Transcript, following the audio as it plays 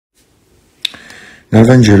Dal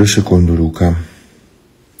Vangelo secondo Luca.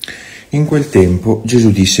 In quel tempo Gesù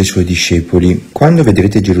disse ai suoi discepoli: quando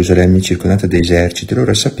vedrete Gerusalemme circondata da eserciti,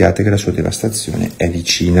 allora sappiate che la sua devastazione è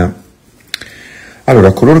vicina.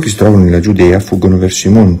 Allora coloro che si trovano nella Giudea fuggono verso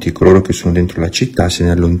i monti, coloro che sono dentro la città se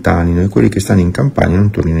ne allontanino, e quelli che stanno in campagna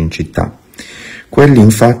non tornino in città. Quelli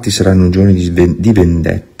infatti saranno giorni di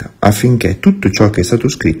vendetta, affinché tutto ciò che è stato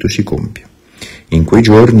scritto si compia. In quei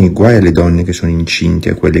giorni guai alle donne che sono incinte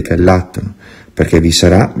e a quelle che allattano, perché vi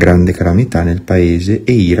sarà grande calamità nel paese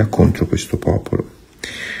e ira contro questo popolo.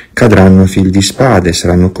 Cadranno a fil di spade e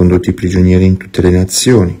saranno condotti prigionieri in tutte le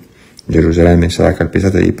nazioni. Gerusalemme sarà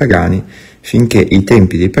calpestata dai pagani finché i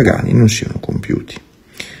tempi dei pagani non siano compiuti.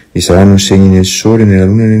 Vi saranno segni nel sole, nella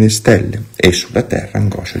luna e nelle stelle, e sulla terra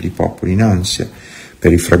angoscia di popoli in ansia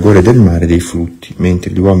per il fragore del mare e dei flutti,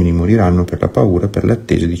 mentre gli uomini moriranno per la paura, per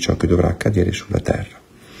l'attesa di ciò che dovrà accadere sulla terra.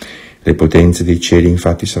 Le potenze dei cieli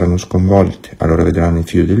infatti saranno sconvolte, allora vedranno il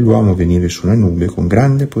Figlio dell'uomo venire su una nube con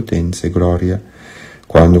grande potenza e gloria.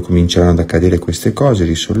 Quando cominceranno ad accadere queste cose,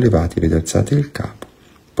 risollevati ed alzate il capo,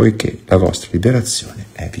 poiché la vostra liberazione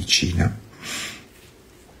è vicina.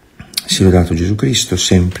 Sia lodato Gesù Cristo,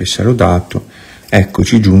 sempre sia lodato.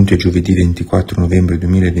 Eccoci giunti a giovedì 24 novembre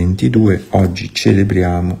 2022. Oggi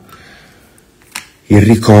celebriamo il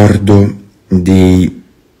ricordo dei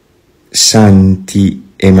santi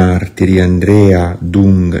e martiri Andrea,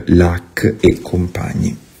 Dung, Lac e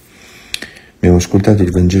compagni. Abbiamo ascoltato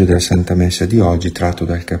il Vangelo della Santa Messa di oggi, tratto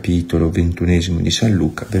dal capitolo 21 di San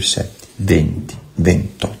Luca, versetti 20-28.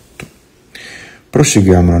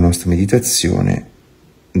 Proseguiamo la nostra meditazione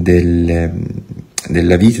della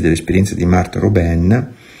vita e dell'esperienza di Marthe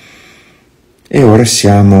Robin, e ora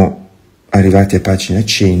siamo arrivati a pagina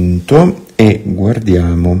 100 e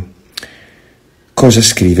guardiamo cosa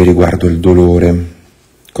scrive riguardo il dolore.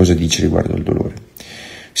 Cosa dice riguardo al dolore?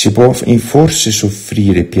 Si può forse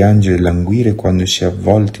soffrire, piangere e languire quando si è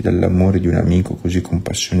avvolti dall'amore di un amico così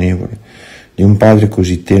compassionevole, di un padre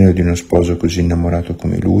così tenero, di uno sposo così innamorato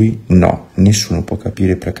come lui? No, nessuno può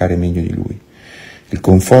capire e placare meglio di lui. Il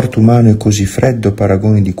conforto umano è così freddo a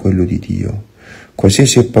paragone di quello di Dio.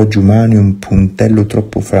 Qualsiasi appoggio umano è un puntello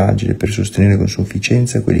troppo fragile per sostenere con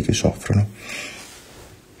sufficienza quelli che soffrono.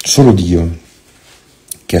 Solo Dio,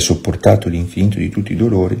 che ha sopportato l'infinito di tutti i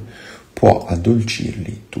dolori, può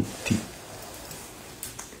addolcirli tutti.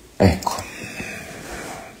 Ecco,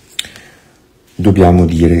 dobbiamo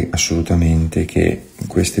dire assolutamente che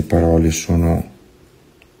queste parole sono,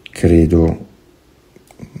 credo,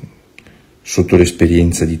 sotto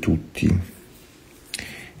l'esperienza di tutti.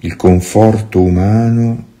 Il conforto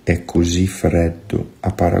umano è così freddo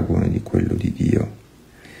a paragone di quello di Dio.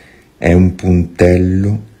 È un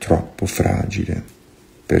puntello troppo fragile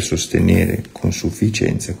per sostenere con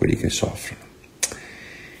sufficienza quelli che soffrono.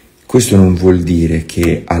 Questo non vuol dire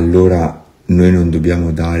che allora noi non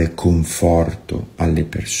dobbiamo dare conforto alle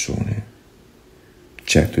persone.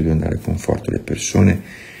 Certo dobbiamo dare conforto alle persone.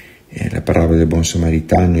 La parabola del buon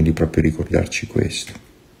samaritano è di proprio ricordarci questo.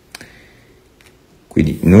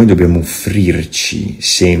 Quindi noi dobbiamo offrirci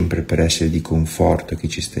sempre per essere di conforto a chi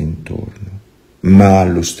ci sta intorno, ma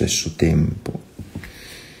allo stesso tempo,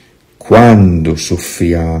 quando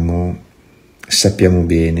soffriamo, sappiamo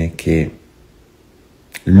bene che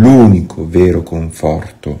l'unico vero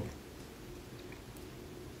conforto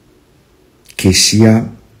che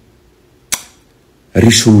sia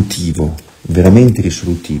risolutivo, veramente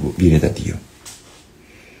risolutivo, viene da Dio.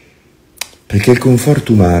 Perché il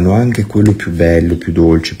conforto umano, anche quello più bello, più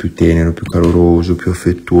dolce, più tenero, più caloroso, più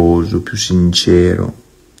affettuoso, più sincero,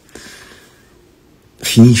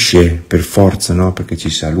 finisce per forza, no? Perché ci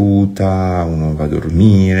saluta, uno va a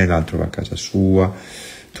dormire, l'altro va a casa sua,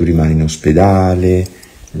 tu rimani in ospedale,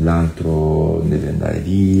 l'altro deve andare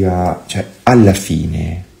via. Cioè, alla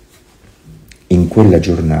fine, in quella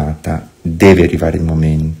giornata, deve arrivare il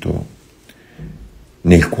momento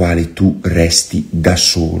nel quale tu resti da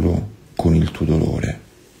solo con il tuo dolore,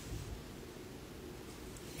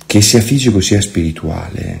 che sia fisico sia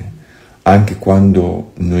spirituale. Anche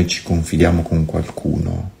quando noi ci confidiamo con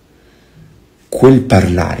qualcuno, quel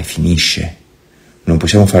parlare finisce. Non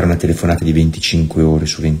possiamo fare una telefonata di 25 ore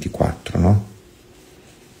su 24, no?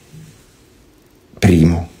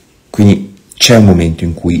 Primo, quindi c'è un momento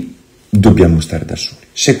in cui dobbiamo stare da soli.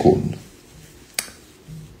 Secondo,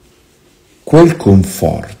 quel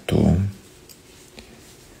conforto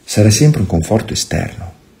sarà sempre un conforto esterno.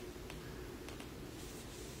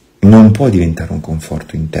 Non può diventare un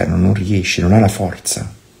conforto interno, non riesce, non ha la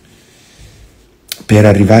forza per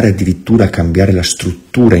arrivare addirittura a cambiare la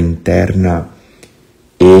struttura interna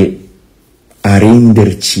e a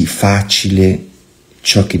renderci facile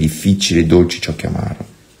ciò che è difficile, dolce, ciò che è amaro.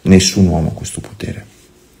 Nessun uomo ha questo potere.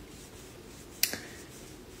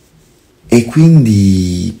 E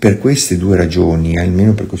quindi per queste due ragioni,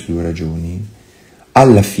 almeno per queste due ragioni,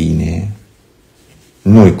 alla fine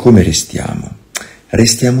noi come restiamo?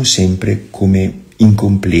 Restiamo sempre come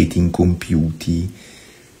incompleti, incompiuti,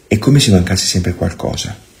 è come se mancasse sempre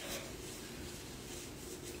qualcosa.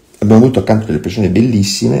 Abbiamo avuto accanto delle persone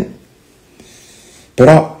bellissime,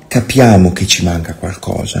 però capiamo che ci manca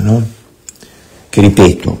qualcosa, no? Che,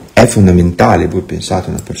 ripeto, è fondamentale. Voi pensate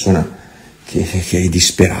a una persona che è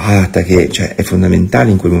disperata, cioè è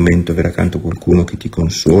fondamentale in quel momento avere accanto qualcuno che ti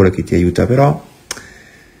consola, che ti aiuta, però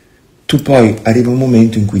tu poi arriva un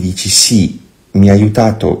momento in cui dici sì, mi ha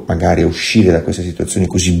aiutato magari a uscire da questa situazione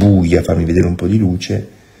così buia, a farmi vedere un po' di luce,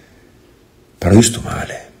 però io sto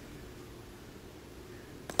male,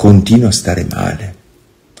 continuo a stare male,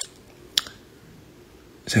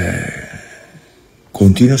 cioè,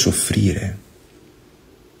 continuo a soffrire.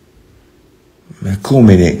 Ma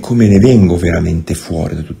come ne vengo veramente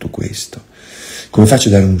fuori da tutto questo? Come faccio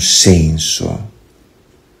a dare un senso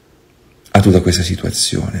a tutta questa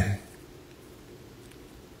situazione?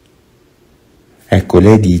 Ecco,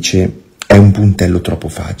 lei dice, è un puntello troppo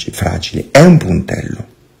fragile. È un puntello,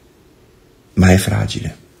 ma è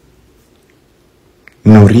fragile.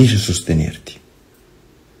 Non riesce a sostenerti.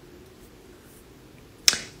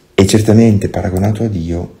 E certamente, paragonato a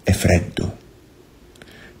Dio, è freddo.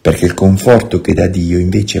 Perché il conforto che dà Dio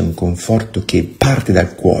invece è un conforto che parte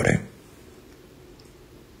dal cuore,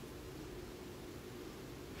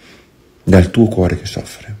 dal tuo cuore che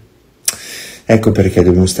soffre. Ecco perché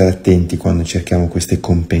dobbiamo stare attenti quando cerchiamo queste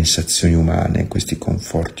compensazioni umane, questi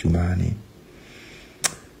conforti umani,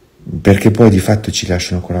 perché poi di fatto ci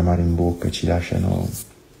lasciano con l'amaro in bocca, ci lasciano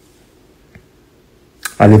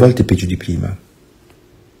alle volte peggio di prima,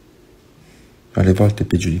 alle volte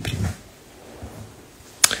peggio di prima.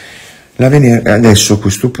 Adesso a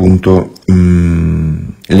questo punto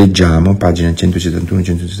leggiamo, pagina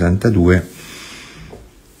 171-172,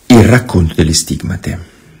 il racconto delle stigmate.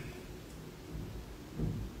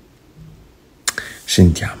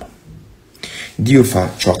 Sentiamo. Dio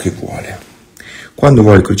fa ciò che vuole. Quando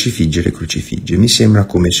vuole crocifiggere, crocifigge. Mi sembra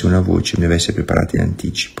come se una voce mi avesse preparato in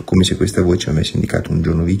anticipo, come se questa voce mi avesse indicato un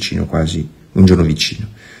giorno vicino, quasi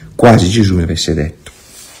Gesù mi avesse detto: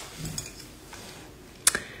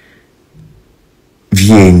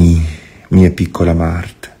 vieni, mia piccola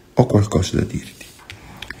Marthe, ho qualcosa da dirti.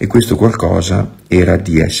 E questo qualcosa era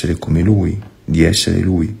di essere come lui, di essere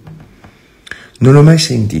lui. Non l'ho mai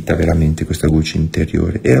sentita veramente questa voce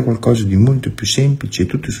interiore, era qualcosa di molto più semplice e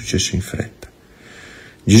tutto è successo in fretta.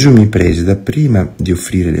 Gesù mi chiese dapprima di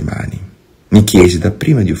offrire le mani.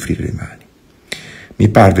 Mi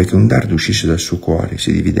parve che un dardo uscisse dal suo cuore e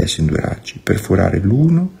si dividesse in due raggi, per forare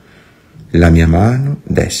l'uno la mia mano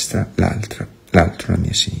destra, l'altro la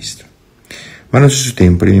mia sinistra. Ma allo stesso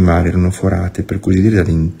tempo le mie mani erano forate, per così dire,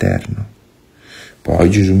 dall'interno. Poi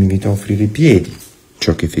Gesù mi invitò a offrire i piedi,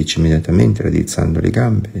 ciò che feci immediatamente, raddrizzando le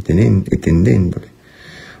gambe e tendendole.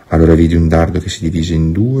 Allora vidi un dardo che si divise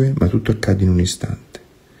in due, ma tutto accadde in un istante.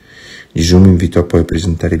 Gesù mi invitò poi a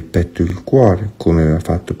presentare il petto e il cuore, come aveva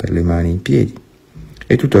fatto per le mani e i piedi,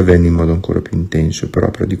 e tutto avvenne in modo ancora più intenso per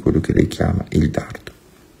opera di quello che lei chiama il dardo.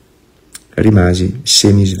 Rimasi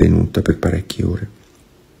semisvenuta per parecchie ore.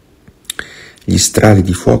 Gli strali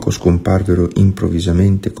di fuoco scomparvero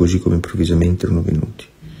improvvisamente, così come improvvisamente erano venuti.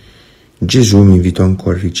 Gesù mi invitò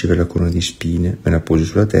ancora a ricevere la corona di spine, me la pose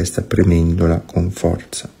sulla testa premendola con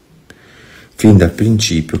forza. Fin dal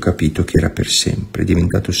principio ho capito che era per sempre, è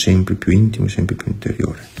diventato sempre più intimo e sempre più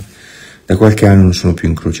interiore. Da qualche anno non sono più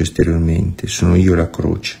in croce esteriormente, sono io la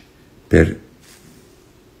croce, per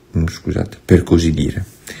così dire.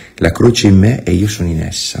 La croce in me e io sono in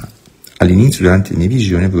essa. All'inizio, durante le mie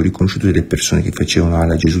visioni, avevo riconosciuto delle persone che facevano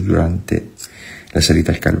male a Gesù durante la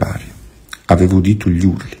salita al Calvario. Avevo udito gli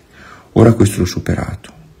urli. Ora questo l'ho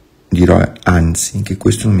superato. Dirò anzi che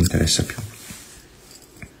questo non mi interessa più.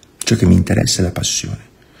 Ciò che mi interessa è la passione.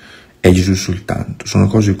 È Gesù soltanto. Sono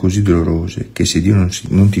cose così dolorose che se Dio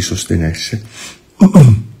non ti sostenesse,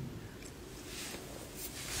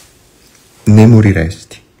 ne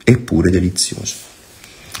moriresti. Eppure delizioso.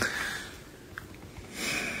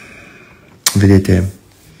 Vedete,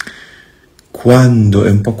 quando, è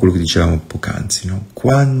un po' quello che dicevamo poc'anzi, no?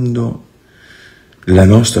 Quando la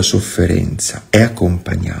nostra sofferenza è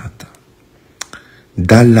accompagnata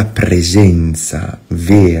dalla presenza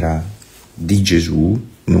vera di Gesù,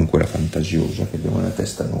 non quella fantasiosa che abbiamo nella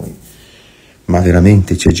testa noi, ma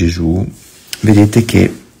veramente c'è Gesù, vedete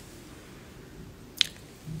che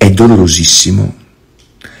è dolorosissimo,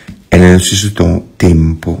 è nello stesso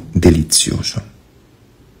tempo delizioso.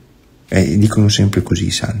 Dicono sempre così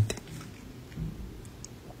i santi.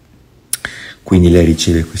 Quindi lei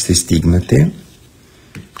riceve queste stigmate,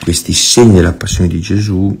 questi segni della passione di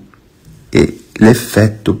Gesù, e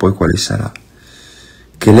l'effetto poi quale sarà?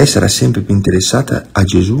 Che lei sarà sempre più interessata a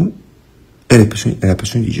Gesù e alla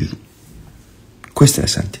passione di Gesù. Questa è la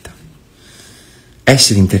santità.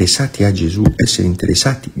 Essere interessati a Gesù, essere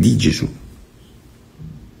interessati di Gesù.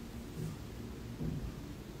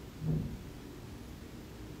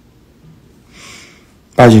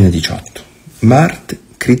 Pagina 18. Marthe,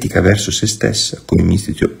 critica verso se stessa, come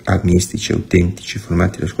mistici autentici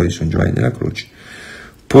formati dalla scuola di San Giovanni della Croce,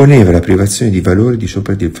 poneva la privazione di valori di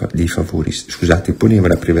sopra dei favori, poneva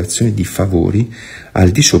la privazione di favori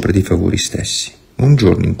al di sopra dei favori stessi. Un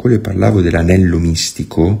giorno in cui le parlavo dell'anello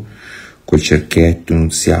mistico, quel cerchietto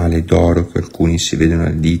nuziale d'oro che alcuni si vedono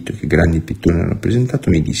al dito e che grandi pittori hanno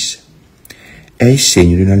presentato, mi disse: è il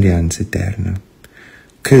segno di un'alleanza eterna.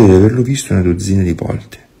 Credo di averlo visto una dozzina di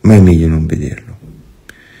volte, ma è meglio non vederlo.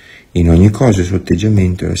 In ogni cosa il suo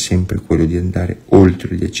atteggiamento era sempre quello di andare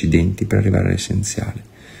oltre gli accidenti per arrivare all'essenziale,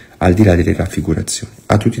 al di là delle raffigurazioni.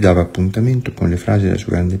 A tutti dava appuntamento con le frasi della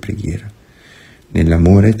sua grande preghiera,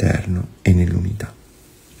 nell'amore eterno e nell'unità.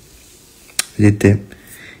 Vedete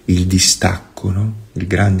il distacco, no? Il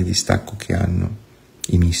grande distacco che hanno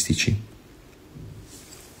i mistici.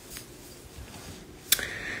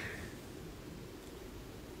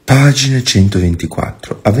 Pagina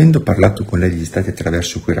 124. Avendo parlato con lei degli stati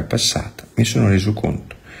attraverso cui era passata, mi sono reso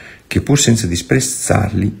conto che pur senza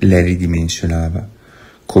disprezzarli, lei li dimensionava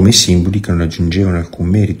come simboli che non aggiungevano alcun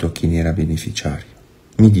merito a chi ne era beneficiario.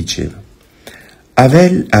 Mi diceva: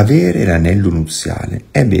 avere l'anello nuziale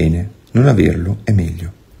è bene, non averlo è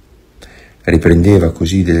meglio. Riprendeva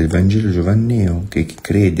così del Vangelo giovanneo che chi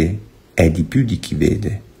crede è di più di chi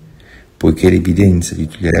vede, poiché l'evidenza gli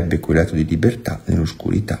toglierebbe quel lato di libertà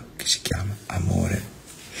nell'oscurità che si chiama amore.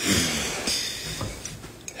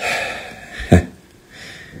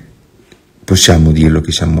 Possiamo dirlo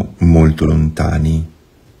che siamo molto lontani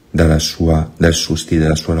dal suo stile,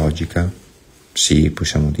 dalla sua logica? Sì,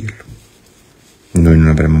 possiamo dirlo. Noi non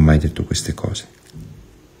avremmo mai detto queste cose.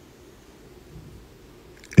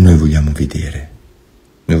 Noi vogliamo vedere,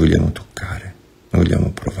 noi vogliamo toccare, noi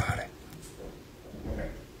vogliamo provare.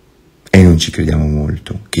 E non ci crediamo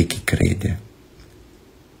molto che chi crede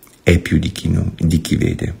è più di chi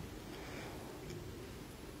vede.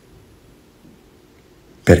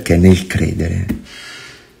 Perché nel credere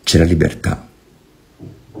c'è la libertà.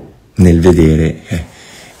 Nel vedere,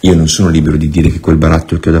 io non sono libero di dire che quel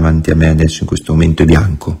barattolo che ho davanti a me adesso in questo momento è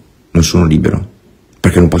bianco. Non sono libero,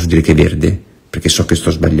 perché non posso dire che è verde, perché so che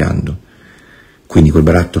sto sbagliando. Quindi quel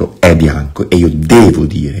barattolo è bianco e io devo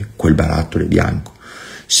dire quel barattolo è bianco.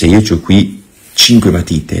 Se io ho qui 5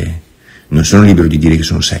 matite, non sono libero di dire che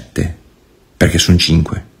sono 7, perché sono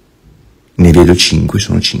 5. Ne vedo 5,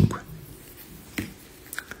 sono 5.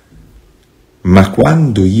 Ma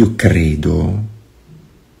quando io credo,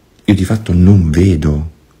 io di fatto non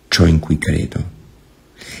vedo ciò in cui credo.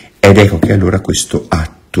 Ed ecco che allora questo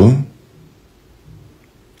atto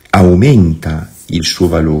aumenta il suo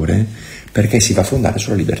valore perché si va a fondare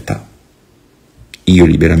sulla libertà. Io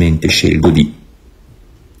liberamente scelgo di...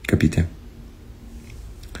 Capite?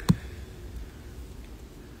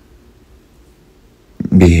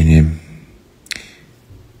 Bene.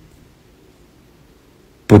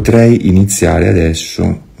 Potrei iniziare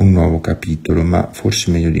adesso un nuovo capitolo, ma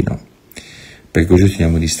forse meglio di no, perché così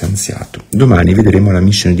teniamo distanziato. Domani vedremo la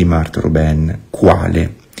missione di Marthe Robin,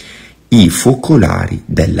 quale? I focolari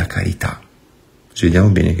della carità. Così vediamo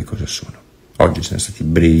bene che cosa sono. Oggi siamo stati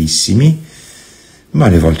brevissimi, ma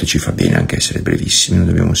alle volte ci fa bene anche essere brevissimi, non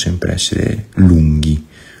dobbiamo sempre essere lunghi,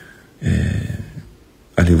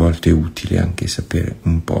 alle volte è utile anche sapere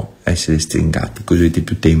un po' essere stringati, così avete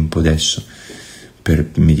più tempo adesso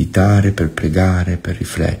per meditare, per pregare, per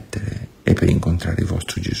riflettere e per incontrare il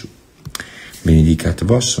vostro Gesù. Benedicat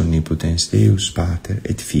vos omnipotens Deus, Pater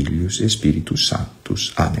et Filius et Spiritus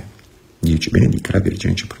Sanctus. Amen. Dio ci benedica, la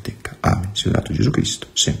Vergine ci protegga. Amen. Sia lodato Gesù Cristo,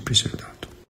 sempre sia lodato.